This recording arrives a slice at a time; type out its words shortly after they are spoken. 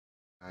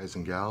Guys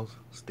and gals,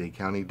 State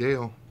County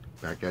Dale,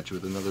 back at you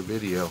with another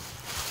video.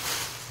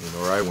 You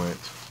know where I went?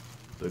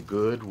 The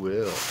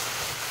Goodwill.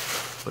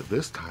 But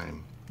this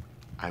time,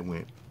 I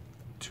went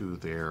to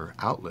their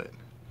outlet,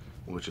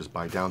 which is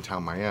by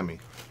downtown Miami.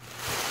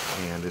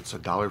 And it's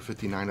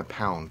 $1.59 a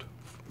pound.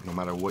 No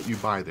matter what you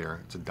buy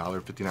there, it's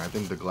 $1.59. I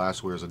think the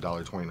glassware is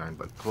 $1.29,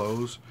 but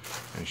clothes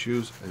and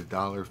shoes,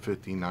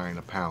 $1.59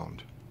 a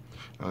pound.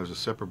 Now there's a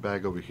separate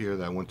bag over here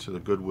that I went to the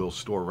Goodwill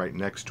store right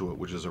next to it,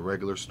 which is a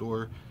regular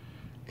store,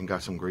 and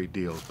got some great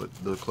deals. But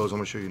the clothes I'm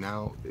going to show you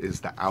now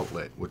is the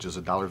outlet, which is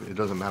 $1. It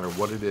doesn't matter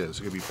what it is.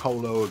 It could be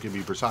Polo, it could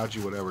be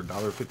Versace, whatever.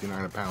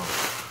 $1.59 a pound.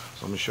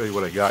 So I'm going to show you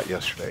what I got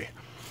yesterday.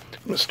 I'm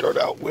going to start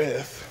out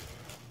with,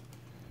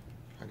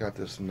 I got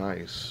this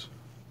nice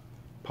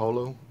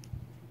Polo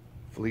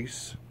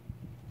fleece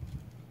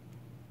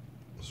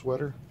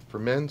sweater for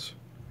men's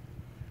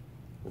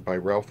by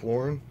Ralph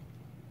Lauren.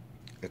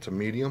 It's a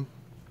medium.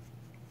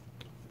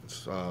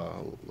 It's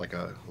like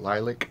a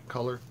lilac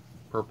color,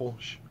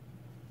 purplish.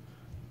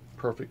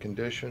 Perfect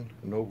condition,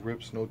 no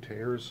rips, no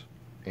tears,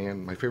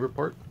 and my favorite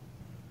part,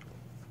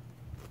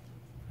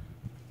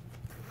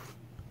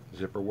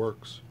 zipper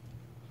works.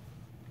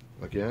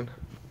 Again,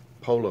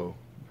 Polo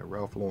at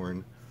Ralph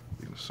Lauren.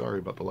 Sorry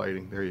about the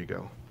lighting. There you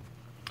go.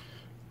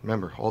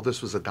 Remember, all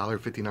this was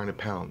 $1.59 a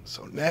pound.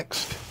 So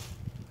next,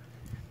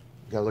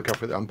 you gotta look out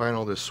for that. I'm buying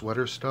all this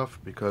sweater stuff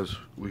because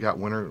we got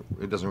winter.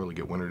 It doesn't really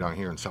get winter down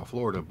here in South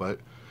Florida, but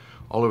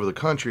all over the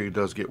country it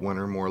does get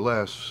winter, more or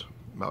less,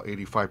 about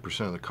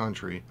 85% of the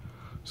country.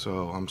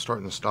 So I'm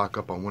starting to stock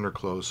up on winter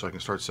clothes so I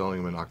can start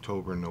selling them in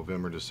October and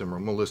November, December.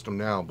 I'm gonna list them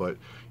now, but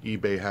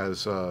eBay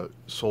has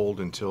sold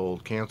until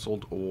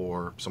canceled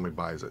or somebody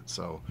buys it.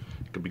 So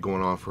it could be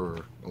going on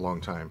for a long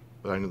time,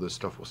 but I know this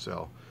stuff will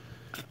sell.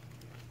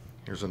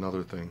 Here's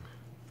another thing,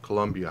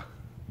 Columbia.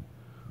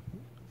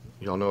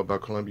 Y'all know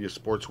about Columbia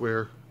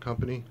Sportswear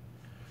Company,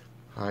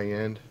 high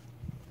end.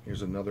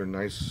 Here's another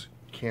nice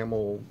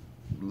camel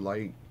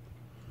light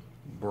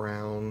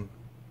brown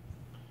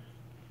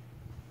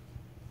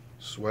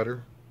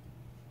sweater,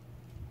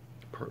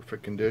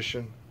 perfect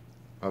condition,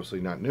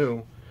 obviously not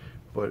new,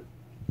 but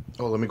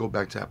oh, let me go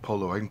back to that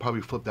Polo. I can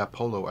probably flip that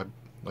Polo.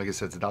 Like I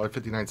said, it's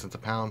 $1.59 a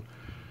pound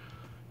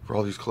for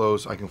all these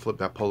clothes. I can flip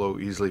that Polo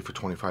easily for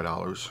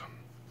 $25.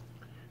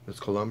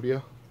 It's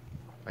Columbia.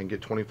 I can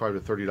get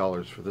 $25 to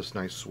 $30 for this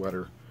nice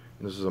sweater,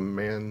 and this is a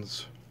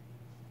men's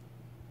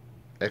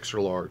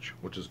extra large,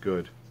 which is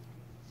good.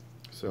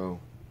 So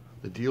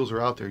the deals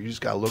are out there. You just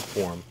gotta look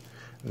for them.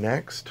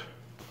 Next,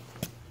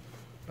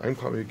 I can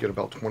probably get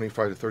about $25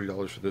 to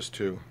 $30 for this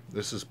too.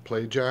 This is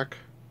Play Jack.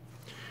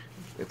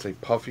 It's a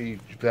puffy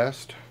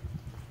vest,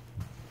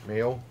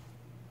 male.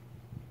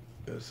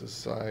 This is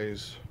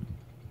size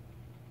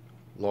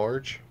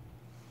large.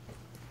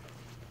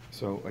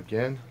 So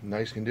again,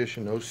 nice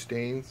condition, no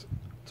stains.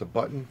 It's a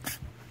button.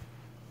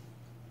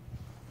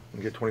 You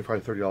can get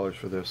 $25 to $30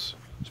 for this,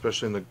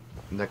 especially in the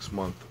next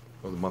month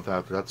or the month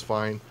after. That's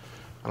fine.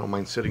 I don't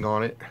mind sitting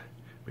on it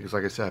because,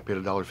 like I said, I paid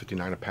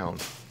 $1.59 a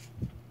pound.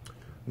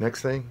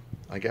 Next thing,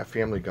 I got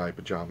Family Guy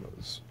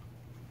pajamas.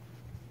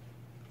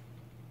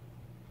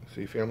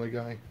 See Family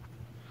Guy?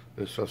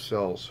 This stuff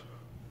sells.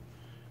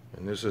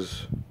 And this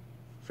is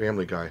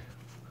Family Guy.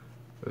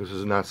 This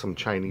is not some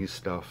Chinese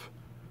stuff.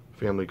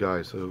 Family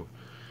Guy. So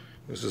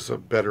this is a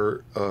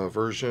better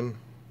version.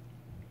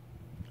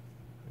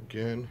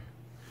 Again,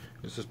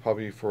 this is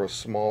probably for a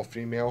small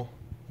female.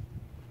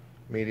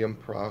 Medium,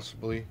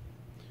 possibly.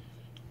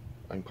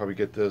 I can probably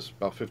get this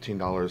about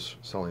 $15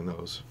 selling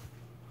those.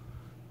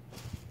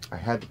 I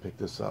had to pick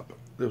this up.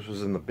 This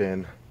was in the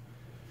bin.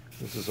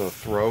 This is a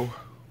throw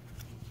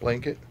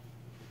blanket.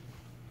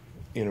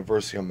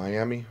 University of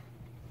Miami.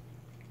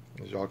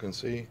 As y'all can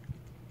see.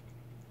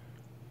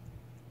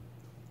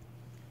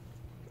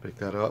 Pick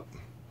that up.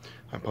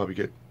 I'd probably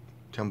get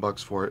 10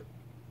 bucks for it.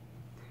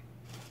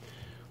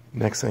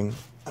 Next thing,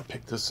 I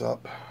picked this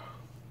up.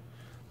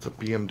 It's a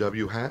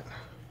BMW hat.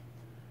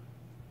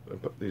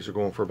 These are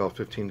going for about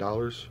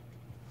 $15.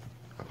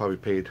 I probably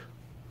paid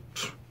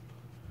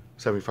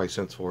 75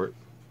 cents for it,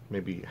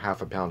 maybe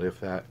half a pound if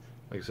that.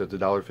 Like I said,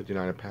 it's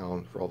 $1.59 a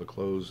pound for all the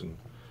clothes and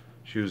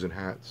shoes and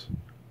hats.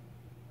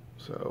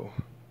 So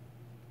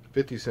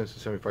 50 cents to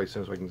 75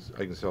 cents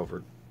I can sell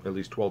for at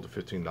least $12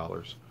 to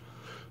 $15.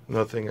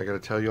 Another thing I got to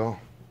tell y'all,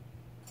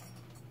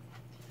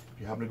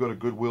 if you happen to go to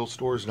Goodwill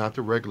stores, not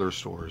the regular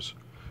stores,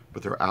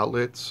 but their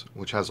outlets,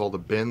 which has all the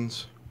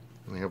bins,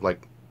 and they have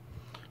like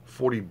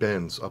 40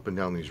 bins up and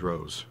down these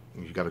rows.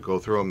 And you got to go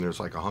through them. There's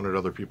like 100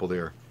 other people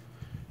there.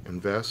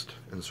 Invest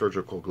in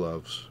surgical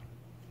gloves.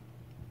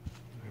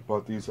 I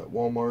bought these at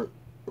Walmart.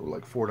 They were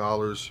like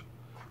 $4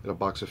 at a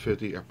box of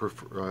 50. I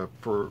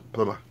prefer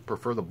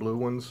the blue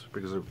ones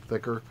because they're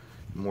thicker,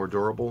 more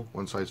durable,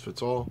 one size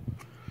fits all.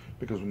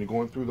 Because when you're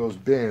going through those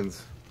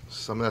bins,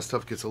 some of that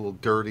stuff gets a little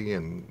dirty,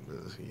 and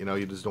you know,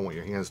 you just don't want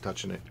your hands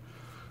touching it.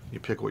 You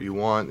pick what you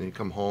want, and you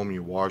come home,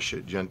 you wash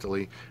it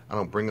gently. I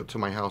don't bring it to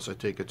my house. I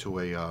take it to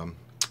a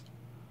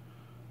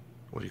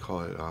what do you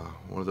call it?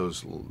 One of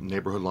those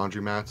neighborhood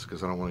laundromats,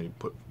 because I don't want to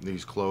put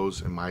these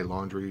clothes in my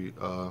laundry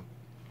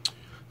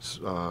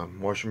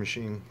washing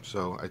machine.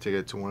 So I take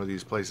it to one of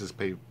these places,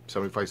 pay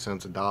 75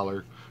 cents,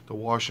 $1 to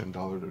wash and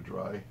 $1 to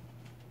dry.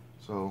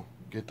 So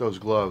get those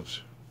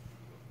gloves.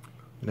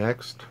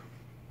 Next,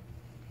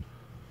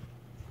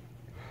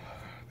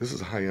 this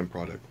is a high-end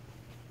product.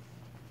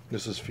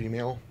 This is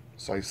female,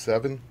 size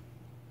 7.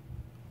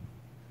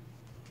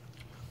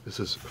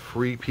 This is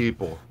Free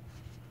People.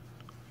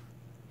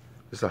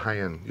 This is a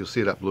high-end. You'll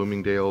see it at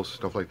Bloomingdale's,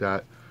 stuff like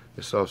that.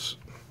 This stuff's,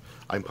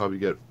 I can probably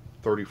get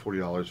 $30,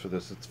 $40 for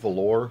this. It's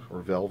velour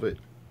or velvet.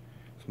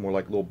 It's more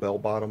like little bell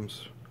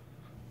bottoms.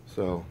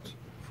 So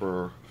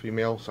for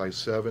female, size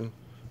 7.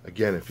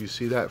 Again, if you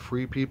see that,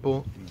 Free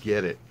People,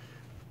 get it.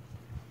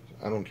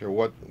 I don't care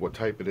what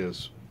type it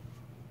is.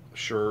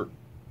 Shirt,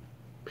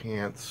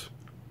 pants,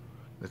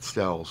 it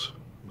sells.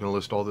 I'm going to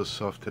list all this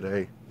stuff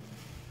today.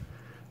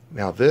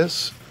 Now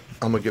this,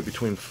 I'm going to get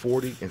between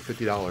 $40 and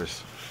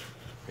 $50.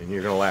 And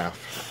you're going to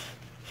laugh.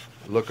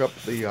 Look up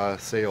the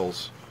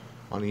sales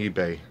on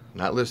eBay.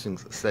 Not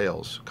listings,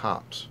 sales,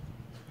 comps.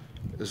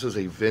 This is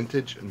a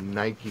vintage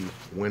Nike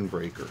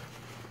windbreaker.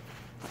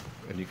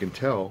 And you can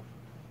tell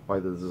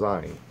by the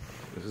design.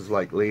 This is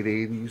like late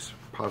 80s,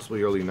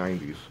 possibly early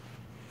 90s.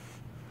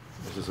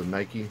 This is a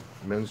Nike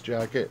men's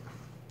jacket.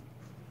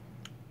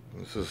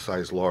 This is a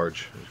size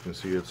large. As you can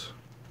see, it's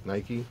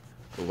Nike,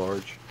 the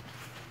large.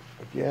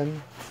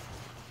 Again,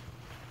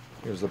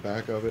 here's the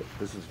back of it.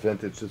 This is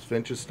vintage. This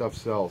vintage stuff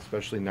sells,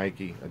 especially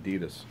Nike,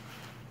 Adidas.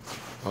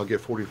 I'll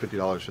get $40,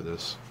 $50 for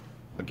this.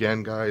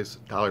 Again, guys,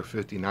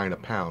 $1.59 a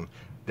pound,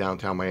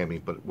 downtown Miami.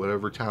 But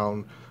whatever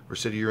town or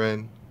city you're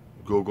in,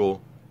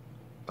 Google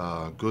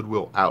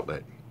Goodwill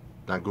outlet.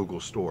 Not Google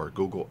store,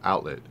 Google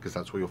outlet, because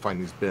that's where you'll find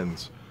these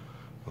bins.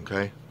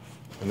 Okay,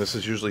 and this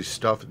is usually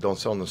stuff that don't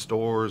sell in the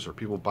stores or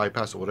people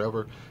bypass or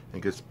whatever,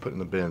 and gets put in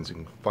the bins. You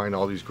can find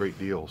all these great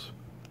deals.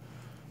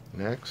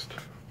 Next,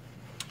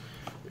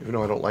 even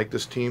though I don't like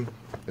this team,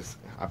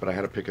 but I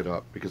had to pick it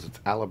up because it's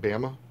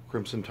Alabama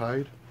Crimson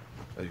Tide,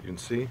 as you can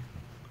see,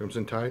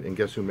 Crimson Tide, and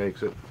guess who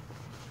makes it?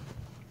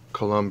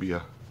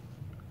 Columbia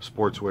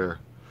Sportswear.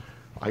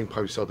 I can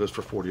probably sell this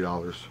for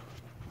 $40.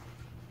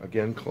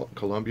 Again,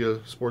 Columbia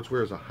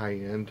Sportswear is a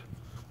high-end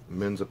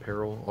men's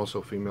apparel,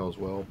 also female as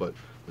well, but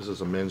this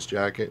is a men's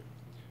jacket.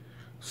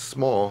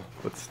 Small,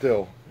 but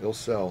still, it'll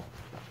sell.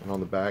 And on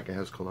the back, it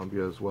has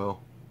Columbia as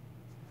well.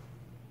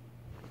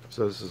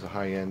 So this is a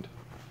high-end,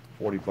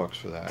 $40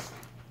 for that.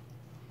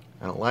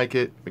 I don't like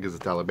it because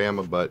it's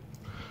Alabama, but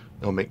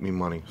it'll make me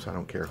money, so I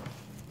don't care.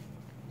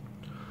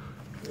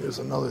 Here's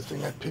another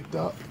thing I picked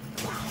up.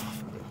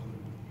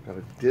 Got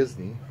a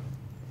Disney.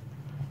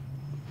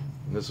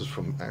 And this is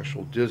from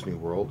actual Disney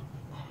World.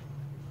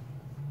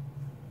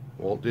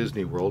 Walt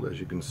Disney World, as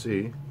you can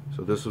see.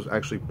 So this was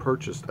actually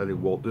purchased at a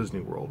Walt Disney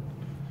World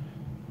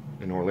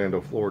in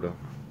Orlando, Florida.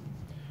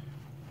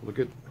 Look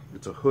at,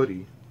 it's a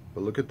hoodie,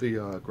 but look at the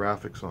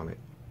graphics on it.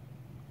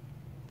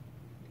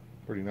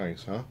 Pretty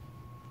nice, huh?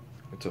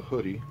 It's a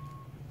hoodie,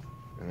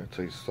 and it's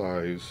a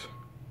size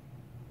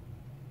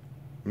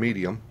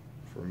medium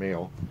for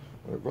male.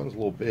 And it runs a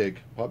little big,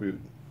 probably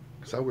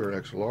because I wear an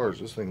extra large.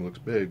 This thing looks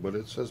big, but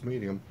it says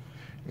medium.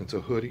 And it's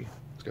a hoodie.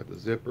 It's got the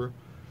zipper.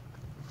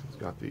 It's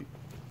got the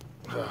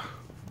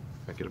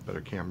I get a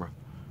better camera.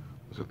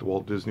 It's at the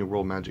Walt Disney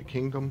World Magic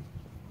Kingdom.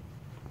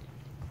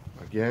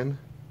 Again,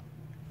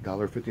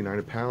 $1.59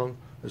 a pound.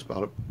 It's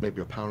about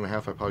maybe a pound and a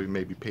half. I probably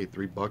maybe paid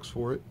 $3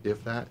 for it,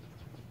 if that.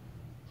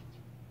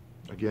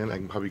 Again, I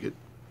can probably get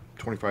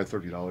 $25,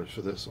 $30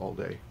 for this all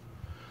day.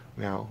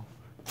 Now,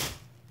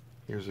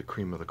 here's the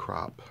cream of the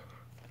crop.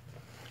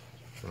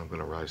 And I'm going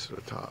to rise to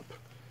the top.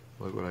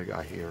 Look what I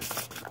got here.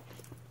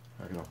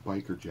 I got a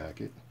biker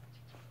jacket.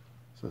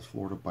 It says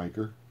Florida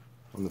Biker.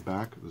 On the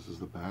back, this is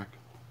the back.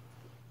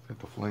 It's got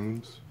the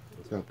flames.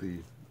 It's got the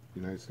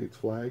United States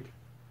flag.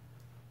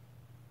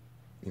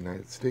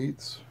 United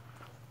States.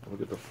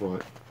 Look at the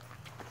front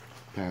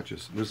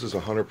patches. This is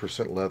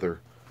 100% leather.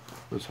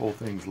 This whole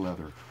thing's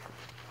leather.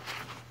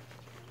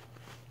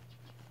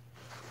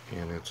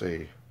 And it's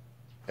a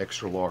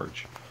extra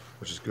large,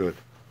 which is good.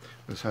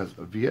 This has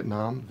a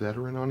Vietnam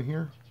veteran on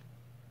here.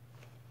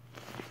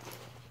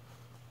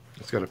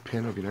 It's got a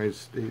pin of United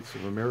States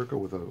of America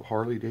with a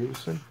Harley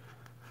Davidson.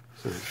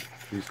 Says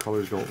these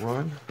colors don't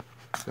run.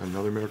 It's got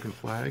another American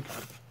flag.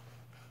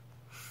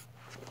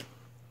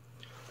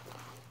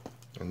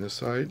 On this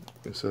side,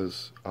 it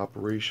says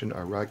Operation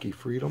Iraqi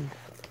Freedom.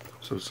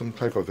 So some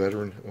type of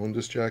veteran owned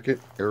this jacket,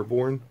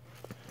 airborne.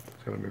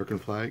 It's got an American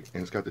flag,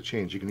 and it's got the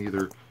chains. You can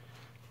either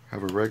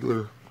have a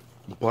regular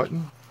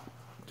button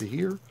to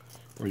here,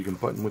 or you can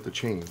button with the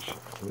change.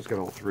 And it's got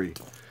all three.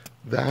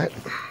 That,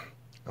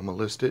 I'm going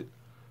to list it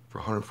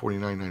for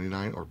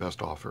 $149.99 or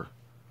best offer.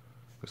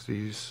 Because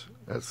these,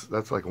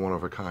 that's like one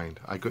of a kind.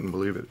 I couldn't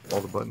believe it. All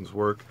the buttons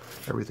work,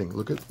 everything.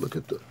 Look at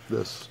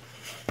this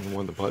in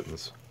one of the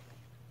buttons.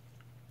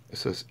 It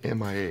says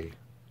MIA,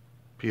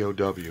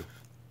 POW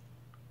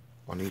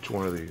on each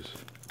one of these.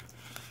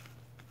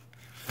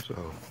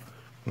 So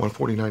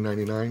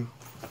 $149.99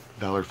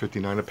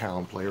 $1.59 a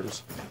pound,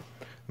 players.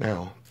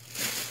 Now,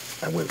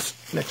 I went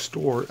next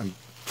door and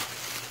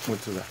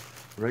went to the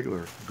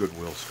regular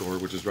Goodwill store,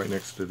 which is right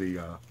next to the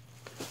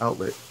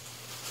outlet.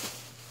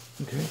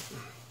 Okay.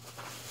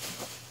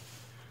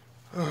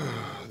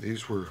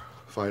 These were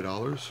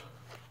 $5.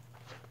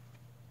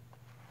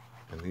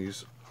 And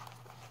these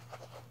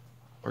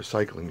are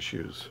cycling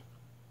shoes.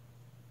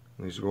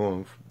 And these are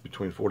going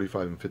between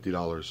 $45 and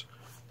 $50.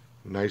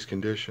 Nice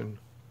condition.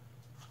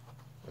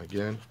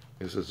 Again,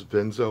 this is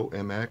Venzo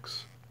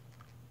MX.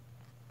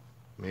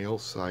 Male,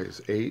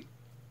 size 8,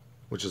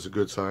 which is a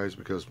good size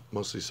because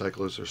mostly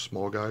cyclists are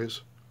small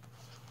guys.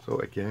 So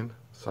again,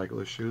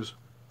 cyclist shoes.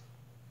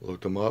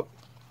 Looked them up.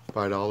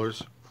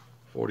 $5,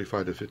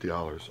 $45 to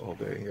 $50 all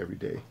day, every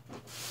day.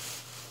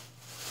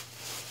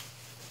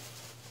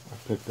 I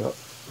picked up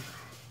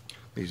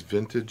these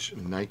vintage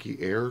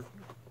Nike Air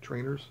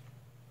trainers.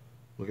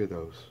 Look at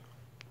those.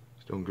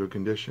 Still in good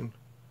condition.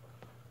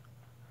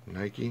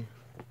 Nike.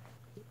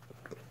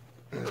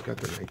 And it's got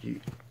the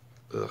Nike.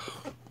 Ugh.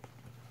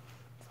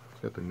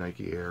 It's got the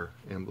Nike Air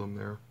emblem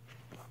there.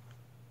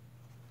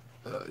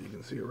 You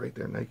can see it right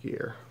there, Nike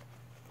Air.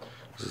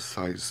 This is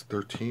size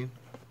 13.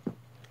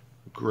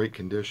 Great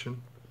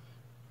condition.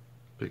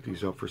 Picked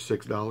these up for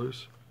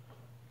 $6.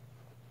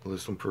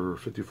 List them for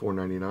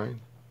 $54.99.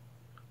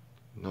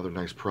 Another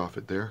nice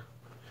profit there.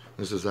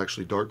 This is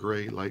actually dark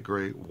gray, light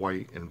gray,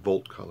 white, and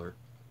volt color,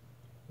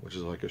 which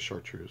is like a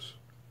chartreuse.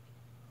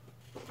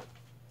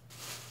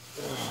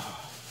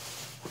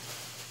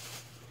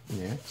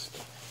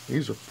 Next,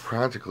 these are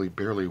practically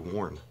barely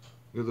worn.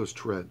 Look at those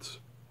treads.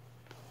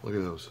 Look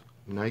at those.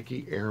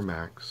 Nike Air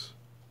Max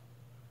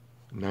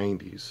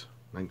 90s,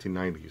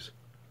 1990s.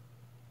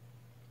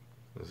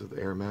 This is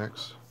the Air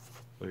Max.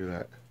 Look at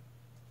that.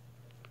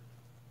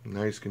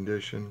 Nice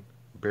condition,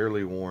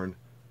 barely worn.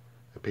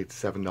 I paid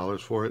 $7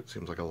 for it.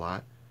 Seems like a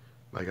lot.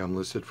 Like I'm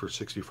listed for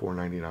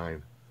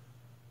 $64.99.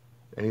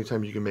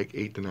 Anytime you can make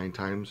 8 to 9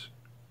 times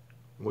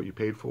what you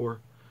paid for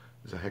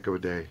is a heck of a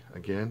day.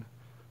 Again,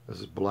 this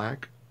is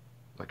black,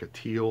 like a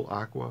teal,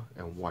 aqua,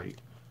 and white.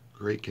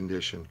 Great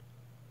condition.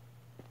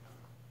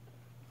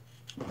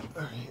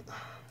 Alright,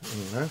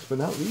 and last but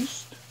not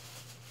least,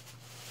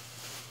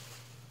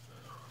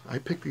 I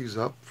picked these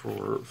up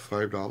for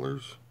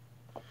 $5.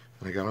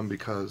 And I got them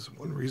because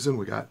one reason,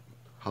 we got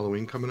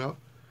Halloween coming up.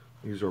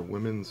 These are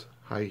women's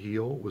high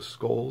heel with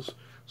skulls.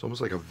 It's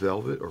almost like a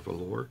velvet or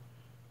velour.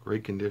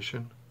 Great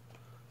condition.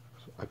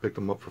 So I picked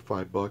them up for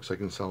 $5. I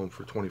can sell them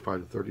for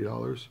 $25 to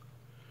 $30.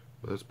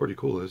 But that's pretty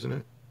cool, isn't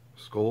it?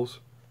 Skulls.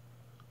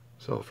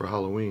 So for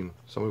Halloween,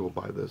 somebody will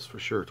buy this for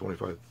sure.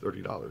 $25 to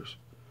 $30.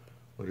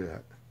 Look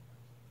at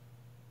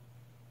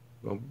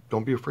that.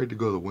 Don't be afraid to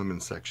go to the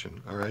women's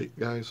section. Alright,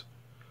 guys?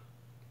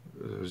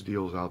 There's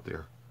deals out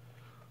there.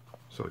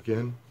 So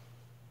again,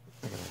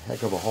 I got a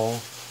heck of a haul.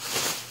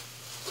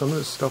 Some of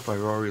this stuff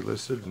I've already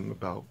listed, and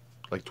about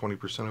like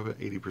 20% of it,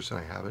 80%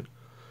 I haven't.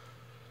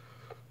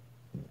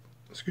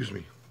 Excuse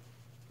me.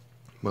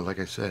 But like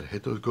I said,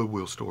 hit those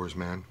Goodwill stores,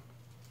 man.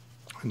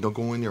 And don't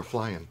go in there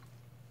flying.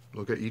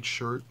 Look at each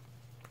shirt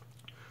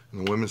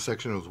in the women's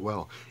section as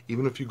well.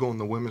 Even if you go in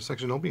the women's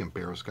section, don't be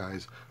embarrassed,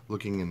 guys,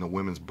 looking in the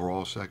women's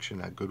bra section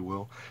at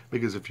Goodwill.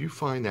 Because if you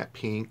find that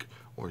pink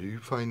or you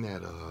find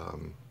that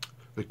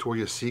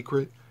Victoria's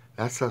Secret,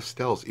 that stuff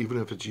sells, even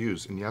if it's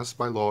used. And yes,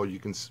 by law, you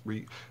can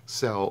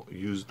resell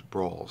used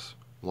bras.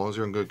 As long as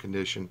they're in good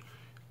condition,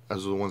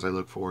 those are the ones I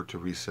look forward to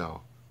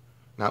resell.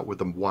 Not with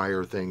the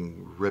wire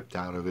thing ripped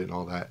out of it and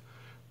all that.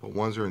 But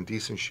ones that are in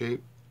decent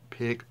shape,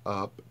 pick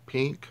up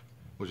pink,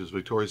 which is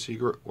Victoria's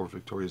Secret or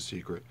Victoria's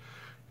Secret.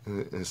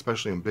 And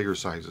especially in bigger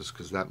sizes,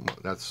 because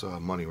that's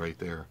money right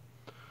there.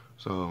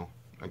 So,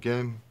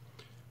 again,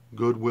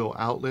 Goodwill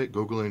outlet,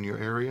 Google in your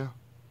area.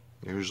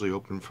 They're usually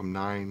open from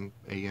 9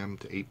 a.m.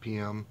 to 8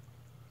 p.m.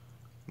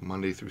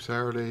 Monday through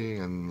Saturday,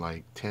 and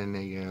like 10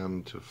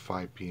 a.m. to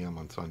 5 p.m.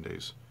 on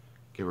Sundays,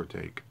 give or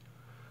take.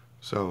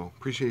 So,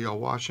 appreciate y'all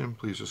watching.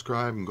 Please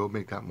subscribe and go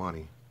make that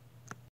money.